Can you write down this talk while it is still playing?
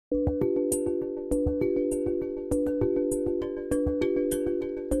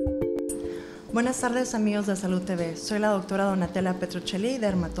Buenas tardes amigos de Salud TV, soy la doctora Donatella Petrocelli,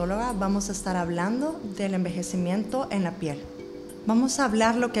 dermatóloga. Vamos a estar hablando del envejecimiento en la piel. Vamos a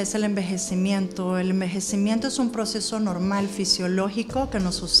hablar lo que es el envejecimiento. El envejecimiento es un proceso normal, fisiológico que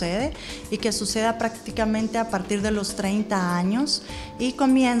nos sucede y que sucede prácticamente a partir de los 30 años y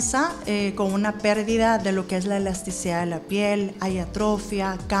comienza con una pérdida de lo que es la elasticidad de la piel, hay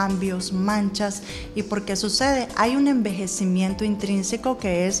atrofia, cambios, manchas. ¿Y por qué sucede? Hay un envejecimiento intrínseco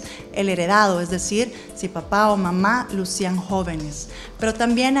que es el heredado, es decir, si papá o mamá lucían jóvenes. Pero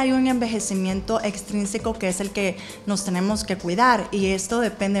también hay un envejecimiento extrínseco que es el que nos tenemos que cuidar. Y esto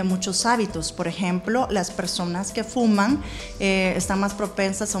depende de muchos hábitos. Por ejemplo, las personas que fuman están más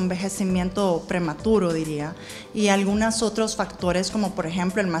propensas a un envejecimiento prematuro, diría. Y algunos otros factores, como por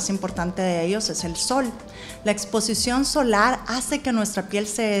ejemplo el más importante de ellos es el sol. La exposición solar hace que nuestra piel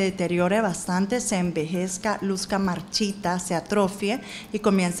se deteriore bastante, se envejezca, luzca marchita, se atrofie y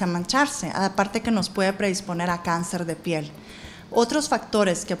comience a mancharse. Aparte que nos puede predisponer a cáncer de piel. Otros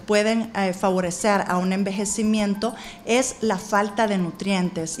factores que pueden favorecer a un envejecimiento es la falta de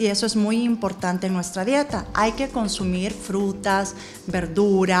nutrientes y eso es muy importante en nuestra dieta. Hay que consumir frutas,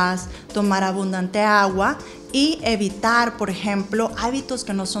 verduras, tomar abundante agua y evitar, por ejemplo, hábitos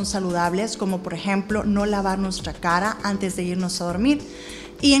que no son saludables, como por ejemplo no lavar nuestra cara antes de irnos a dormir.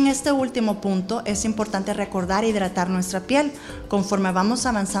 Y en este último punto es importante recordar hidratar nuestra piel. Conforme vamos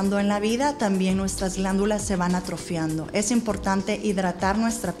avanzando en la vida, también nuestras glándulas se van atrofiando. Es importante hidratar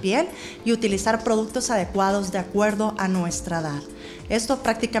nuestra piel y utilizar productos adecuados de acuerdo a nuestra edad. Esto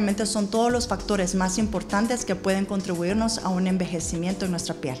prácticamente son todos los factores más importantes que pueden contribuirnos a un envejecimiento en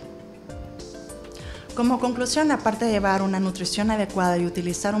nuestra piel. Como conclusión, aparte de llevar una nutrición adecuada y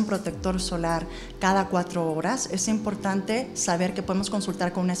utilizar un protector solar cada 4 horas, es importante saber que podemos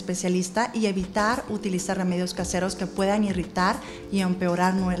consultar con un especialista y evitar utilizar remedios caseros que puedan irritar y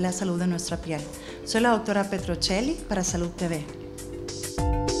empeorar la salud de nuestra piel. Soy la doctora Petrocelli para Salud TV.